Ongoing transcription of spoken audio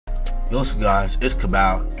Yo, what's up, guys? It's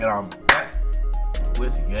Cabal, and I'm back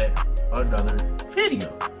with yet another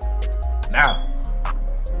video. Now,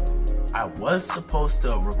 I was supposed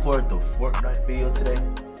to record the Fortnite video today,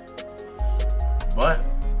 but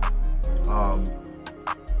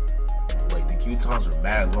like the queue times are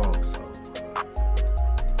mad long, so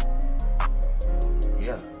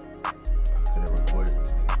yeah, I couldn't record it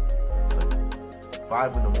today. It's like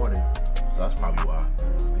 5 in the morning, so that's probably why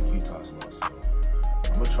the queue times are long. So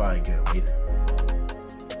I'm gonna try again later.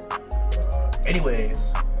 Anyways,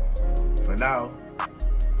 for now,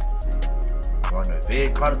 we're on the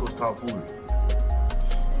Vid Chronicles Tomfoolery.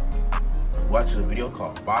 I'm watching a video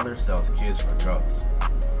called Father Sells Kids for Drugs.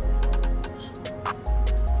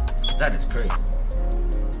 That is crazy.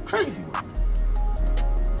 Crazy work.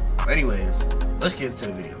 Anyways, let's get into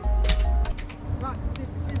the video. Rock,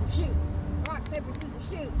 paper, scissors, shoot. Rock, paper, scissors,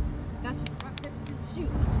 shoot. Got you. Rock, paper, scissors, shoot.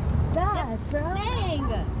 Gosh, bro. Dang.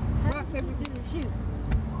 Rock, paper, scissors, shoot.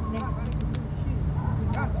 Next. Rock, paper, scissors, shoot.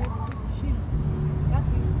 Rock, paper, scissors, shoot. Got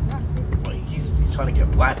you. Rock, paper. Wait, he's trying to get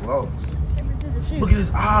black lungs. Paper, scissors, shoot. Look at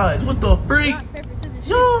his eyes. What the freak? Rock, paper, scissors, shoot.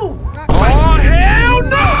 Yo! Rock, Oh, hell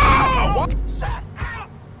no! Shut up.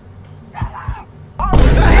 Shut up. What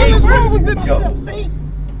the hell is wrong with this? Yo.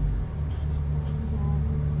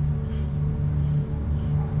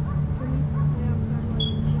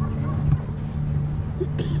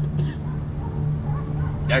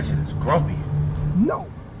 That shit is grumpy. No.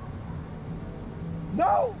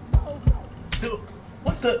 No. No. Dude,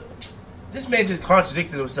 what the? This man just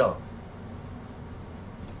contradicted himself.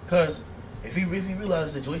 Cause if he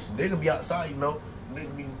realizes the situation, they're gonna be outside, you know.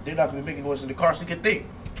 They're not gonna be making noise in the car, so they can think.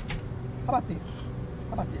 How about this?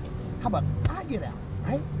 How about this? How about I get out,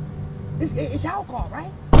 right? It's y'all car, right?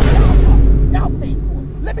 Y'all car. Y'all pay for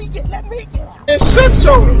it. Let me get out. And shut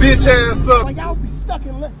your bitch ass up. While y'all be stuck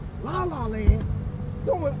in La La Land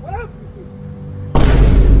doing whatever.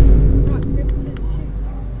 Rock, paper, scissors, shoot.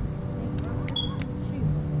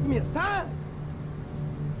 Give me a sign.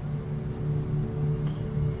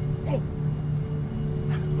 Hey.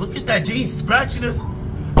 Look at that, G, he's scratching us.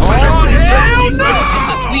 Oh, hell no! It's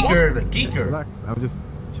a tweaker and a geeker. Relax. I'm just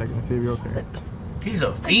checking to see if you're okay. He's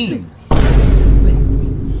a fiend. Listen to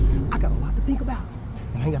me. I got a lot to think about.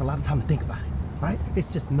 And I ain't got a lot of time to think about it. Right? It's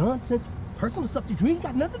just nonsense, personal stuff that you ain't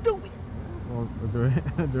got nothing to do with. Well,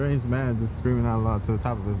 a deranged man just screaming out loud to the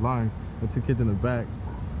top of his lungs with 2 kids in the back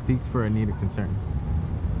seeks for a need of concern.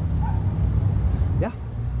 Yeah.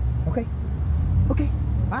 Okay. Okay.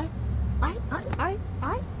 I.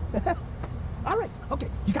 All right. Okay.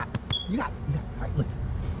 You got it. All right. Listen.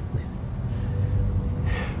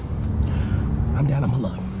 I'm down on my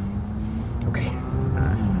luck. Okay.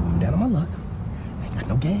 I'm down on my luck. I ain't got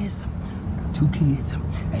no gas. I got 2 kids. I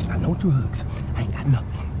ain't got no drugs. I ain't got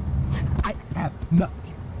nothing. I have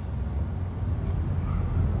nothing.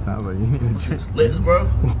 Sounds like you need a drink. Just lips, bro.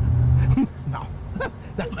 No.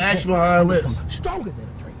 That's Ash behind lips. Stronger than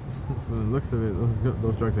a drink. From the looks of it,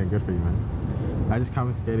 those drugs ain't good for you, man. I just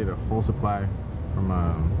confiscated a whole supply from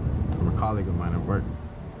a colleague of mine at work.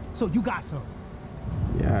 So you got some.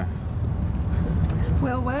 Yeah.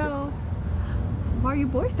 Well, what are you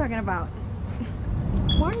boys talking about?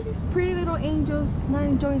 Why are these pretty little angels not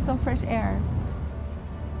enjoying some fresh air?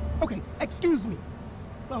 Okay, excuse me.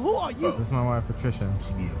 But who are you? This is my wife, Patricia.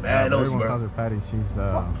 She be a bad nose, everyone bro. calls her Patty.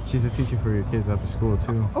 She's a teacher for your kids after school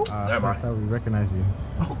too. Never mind. That's how we recognize you.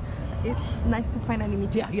 Oh, It's nice to finally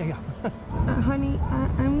meet you. yeah. Honey,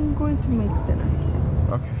 I'm going to make dinner.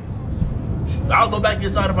 Okay. I'll go back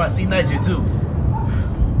inside if I see Nigel too.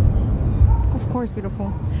 Of course,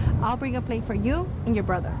 beautiful. I'll bring a plate for you and your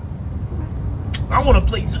brother. I want a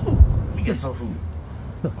plate too. Let me get some food.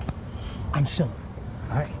 Look, I'm Sean.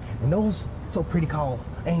 All right, and those so pretty called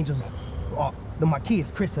angels are my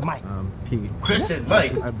kids, Chris and Mike. P. Chris and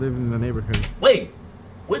Mike. I live in the neighborhood. Wait,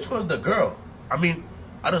 which one's the girl? I mean,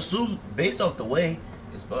 I'd assume based off the way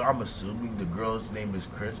it's spelled, I'm assuming the girl's name is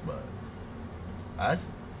Chris, but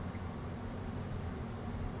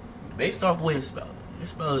based off the way it's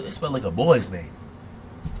spelled like a boy's name.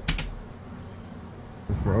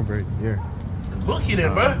 For over a year. Look at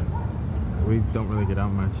it, bro. We don't really get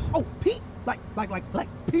out much. Oh, Pete, like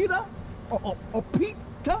Peter, or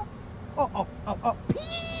Peter, or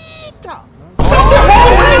Peter.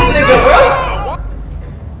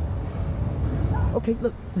 Okay,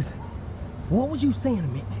 look, listen. What was you saying a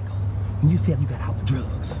minute ago when you said you got out the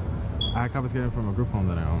drugs? I confiscated them from a group home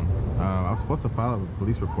that I own. I was supposed to file a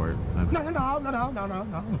police report. No.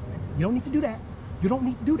 You don't need to do that. You don't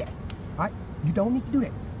need to do that. All right? You don't need to do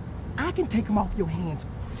that. I can take them off your hands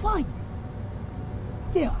for you.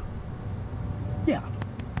 Yeah.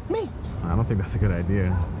 Me. I don't think that's a good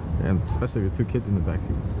idea. And especially with 2 kids in the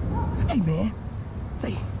backseat. Hey, man.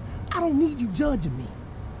 Say, I don't need you judging me.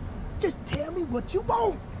 Just tell me what you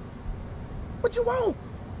want. What you want?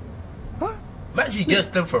 Huh? Imagine he gets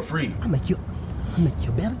them for free. I'll make you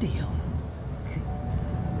a better deal. Okay?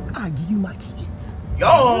 I'll give you my kids.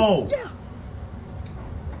 Yo! Yeah.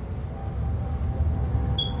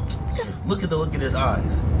 Just look at the look in his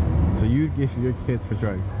eyes. So you'd give your kids for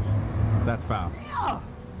drugs? That's foul. Yeah.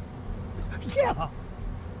 Yeah.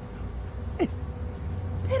 Listen,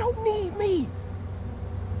 they don't need me.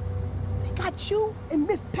 They got you and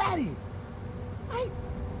Miss Patty.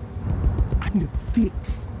 I need a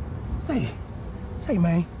fix. Say,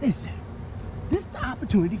 man, listen. This is the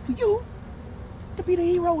opportunity for you to be the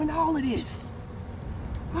hero in all of this.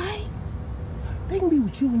 Right? They can be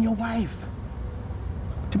with you and your wife.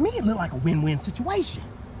 To me, it looked like a win-win situation.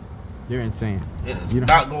 You're insane. It is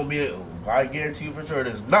not going to be I guarantee you for sure,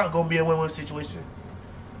 it's not going to be a win-win situation.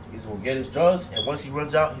 He's going to get his drugs, and once he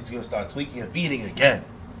runs out, he's going to start tweaking and feeding again.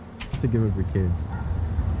 To give up your kids.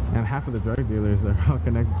 And half of the drug dealers are all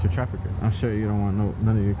connected to traffickers. I'm sure you don't want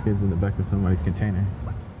none of your kids in the back of somebody's container.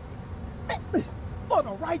 Hey, listen, for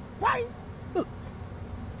the right price, look,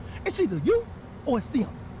 it's either you or it's them,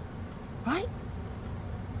 right?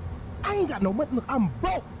 I ain't got no money. Look, I'm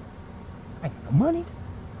broke. I ain't got no money.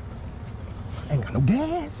 I ain't got no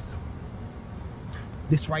gas.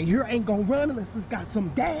 This right here ain't gonna run unless it's got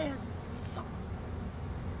some gas.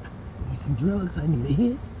 I need some drugs I need to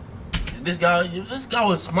hit. If this guy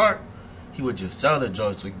was smart, he would just sell the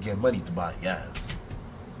drugs so he could get money to buy gas.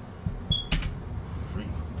 Free.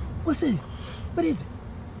 What's it? What is it?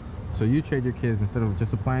 So you trade your kids instead of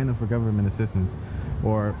just applying them for government assistance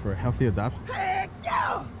or for healthy adoption? Heck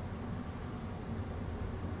yeah!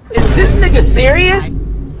 Is this nigga serious?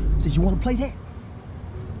 Since you want to play that,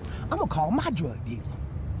 I'm gonna call my drug dealer.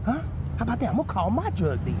 Huh? How about that? I'm gonna call my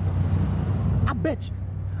drug dealer. I bet you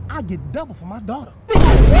I get double for my daughter.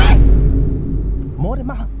 What? More than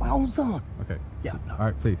my own son. Okay. Yeah. All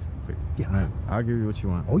right, please. Yeah. All right, I'll give you what you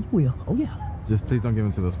want. Oh, you will. Oh, yeah. Just please don't give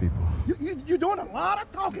them to those people. You're doing a lot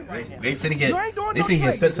of talking right now. They finna You ain't doing no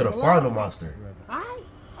get sent to the trading. farm monster. All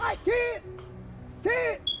right, kid.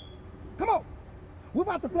 Come on. We're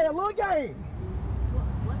about to play a little game.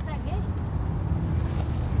 What's that game?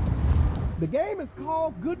 The game is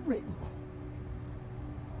called Good Riddance.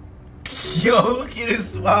 Yo, look at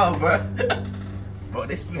this smile, bro. Bro,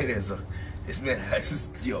 this man has,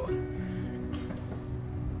 yo.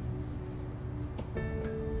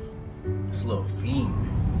 This little fiend.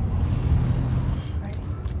 Right.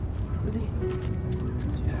 Where's he?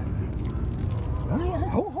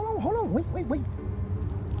 Hold on. Wait.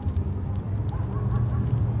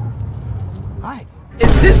 All right.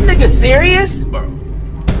 Is this nigga serious? Bro.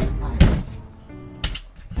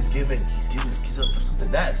 He's giving his kids up for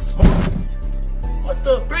something that small. What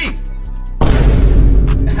the freak?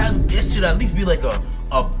 It should at least be like a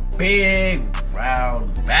big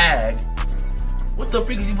round bag. What the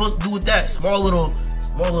freak is he supposed to do with that small little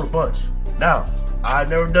bunch? Now, I've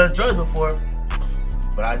never done drugs before,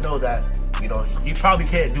 but I know that, you know, he probably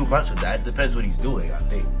can't do much of that. It depends what he's doing, I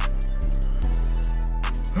think.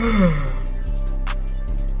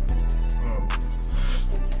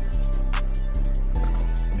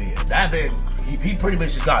 Man, that man, he pretty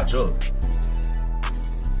much just got drugged.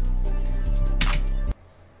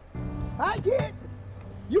 All right, kids.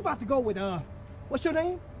 You about to go with, what's your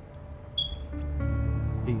name?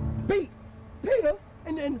 Pete. Peter,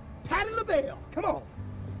 and then Patty LaBelle. Come on.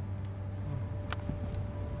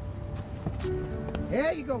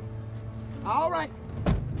 There you go. All right.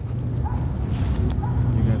 You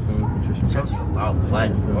guys go with Patricia. Sounds like a loud black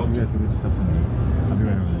You guys go get yourself something. I'll be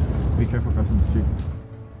right over there. Be careful crossing the street.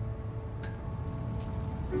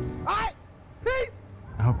 All right. Peace.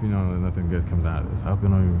 I hope you know that nothing good comes out of this. I hope you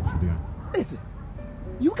know what you're doing. Listen,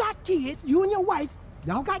 you got kids, you and your wife,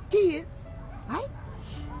 y'all got kids, right?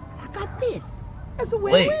 I got this. It's a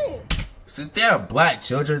win-win. Wait, since they are black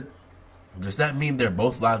children, does that mean they're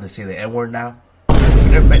both allowed to say the N-word now? I mean,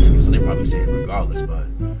 they're Mexican, so they probably say it regardless, but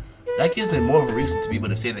that gives them more of a reason to be able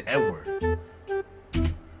to say the N-word.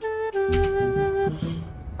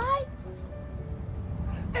 Alright?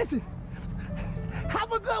 Listen, have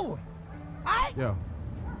a good one. Alright? Yo,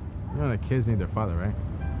 you know that kids need their father, right?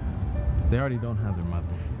 They already don't have their mother.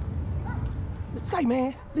 Say,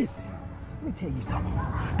 man, listen, let me tell you something.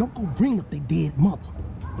 Don't go bring up their dead mother.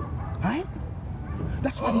 Alright?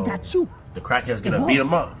 That's why they got you. The crackhead's gonna beat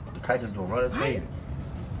him up. The crackhead's gonna run his face.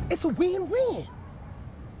 It's a win-win.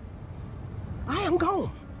 I am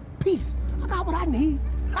gone. Peace. I got what I need.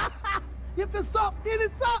 If it's up, then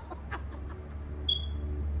it's up.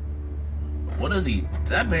 What is he?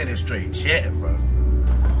 That man is straight chatting, bro.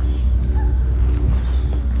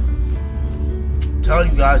 I'm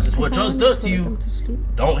telling you guys, this is what drugs does to you.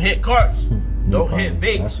 Don't hit carts. Don't hit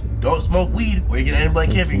vapes. Don't smoke weed, or you're gonna end up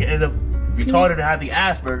like him. You're gonna end up retarded and having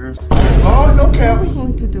Asperger's. Oh, no cap. What are we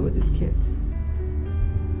going to do with these kids?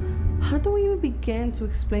 How do we even begin to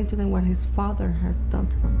explain to them what his father has done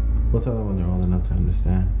to them? We'll tell them when they're old enough to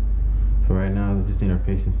understand. For right now, they just need our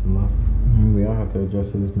patience and love. We all have to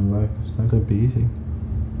adjust to this new life. It's not gonna be easy.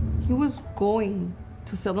 He was going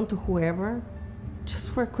to sell them to whoever,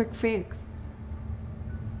 just for a quick fix.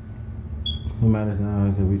 What matters now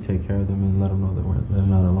is that we take care of them and let them know that they're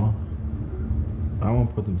not alone. I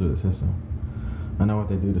won't put them through the system. I know what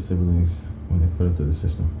they do to siblings when they put them through the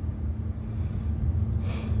system.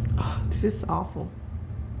 Oh, this is awful.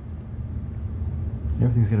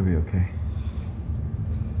 Everything's gonna be okay.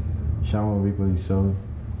 Sean will reap what he sowed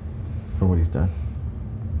for what he's done.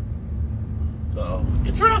 Uh-oh.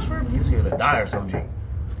 It's transferred. He's gonna die or something.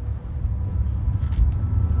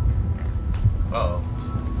 Uh-oh.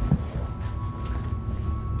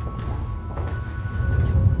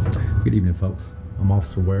 Good evening, folks. I'm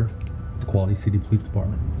Officer Ware, the Quality City Police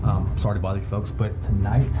Department. Sorry to bother you folks, but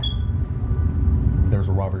tonight there's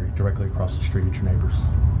a robbery directly across the street at your neighbors.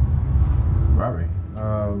 Robbery?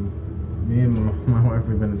 Me and my wife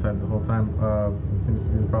have been inside the whole time. What seems to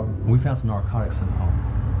be the problem? We found some narcotics in the home.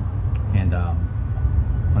 And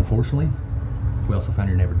unfortunately, we also found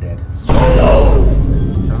your neighbor dead.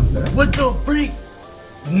 Sounds bad. What the freak?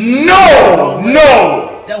 No! No!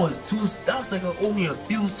 That was like only a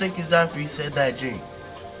few seconds after he said that, Jane.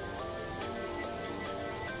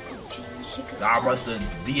 I must have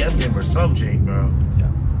DM'd him or some Jane, bro.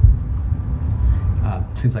 Yeah.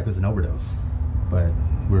 Seems like it was an overdose, but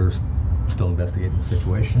we're still investigating the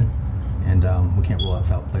situation, and we can't rule out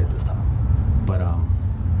foul play at this time. But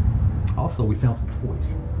also, we found some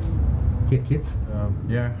toys. Kids?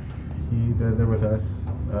 Yeah, they're with us.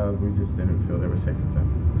 We just didn't feel they were safe with them.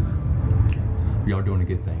 Y'all are doing a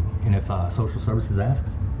good thing. And if social services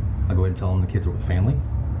asks, I'll go ahead and tell them the kids are with family,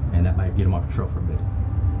 and that might get them off the trail for a bit.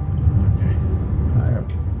 Okay. All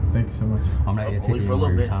right. Thank you so much. I'm not going to take Only any for a more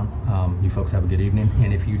of little your bit. time. You folks have a good evening.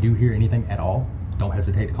 And if you do hear anything at all, don't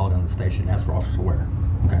hesitate to call down to the station. Ask for Officer Ware.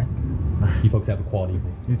 Okay? You folks have a quality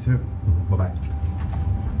evening. You too. Bye-bye.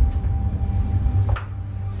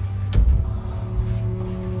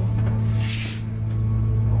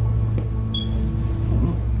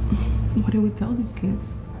 What do we tell these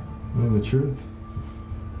kids? Well, the truth.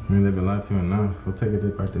 I mean, they've been lied to enough. We'll take it day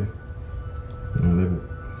by day.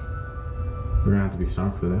 We're gonna have to be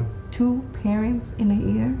strong for them. 2 parents in a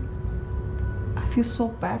year? I feel so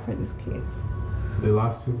bad for these kids. They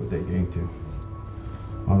lost 2, but they gained 2.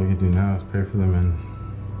 All we can do now is pray for them, and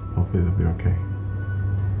hopefully they'll be okay.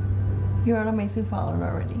 You're an amazing father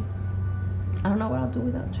already. I don't know what I'll do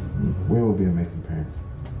without you. We will be amazing parents.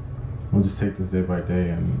 We'll just take this day by day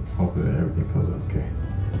and hope that everything goes okay.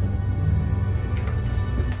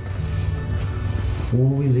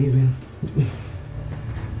 When are we leaving?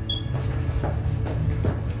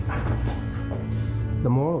 The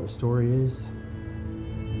moral of the story is,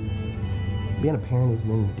 being a parent isn't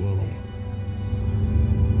in your DNA.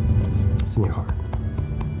 It's in your heart.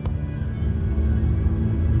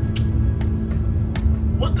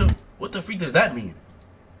 What the freak does that mean?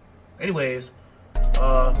 Anyways,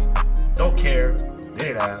 don't care. They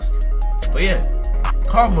didn't ask. But yeah,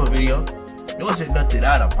 Karma video. It wasn't nothing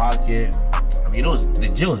out of pocket. I mean, the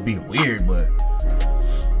jail was being weird, but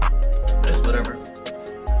that's whatever.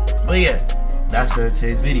 But yeah, that's it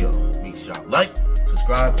today's video. Make sure y'all like,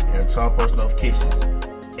 subscribe, and turn on post notifications.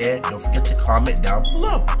 And don't forget to comment down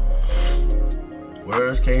below.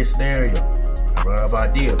 Worst case scenario, I run out of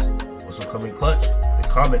ideas. What's upcoming clutch? The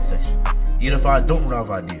comment section. Even if I don't run out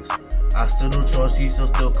of ideas, I still don't trust you, so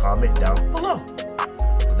still comment down below.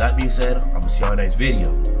 With that being said, I'm gonna see y'all next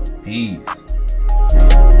video. Peace.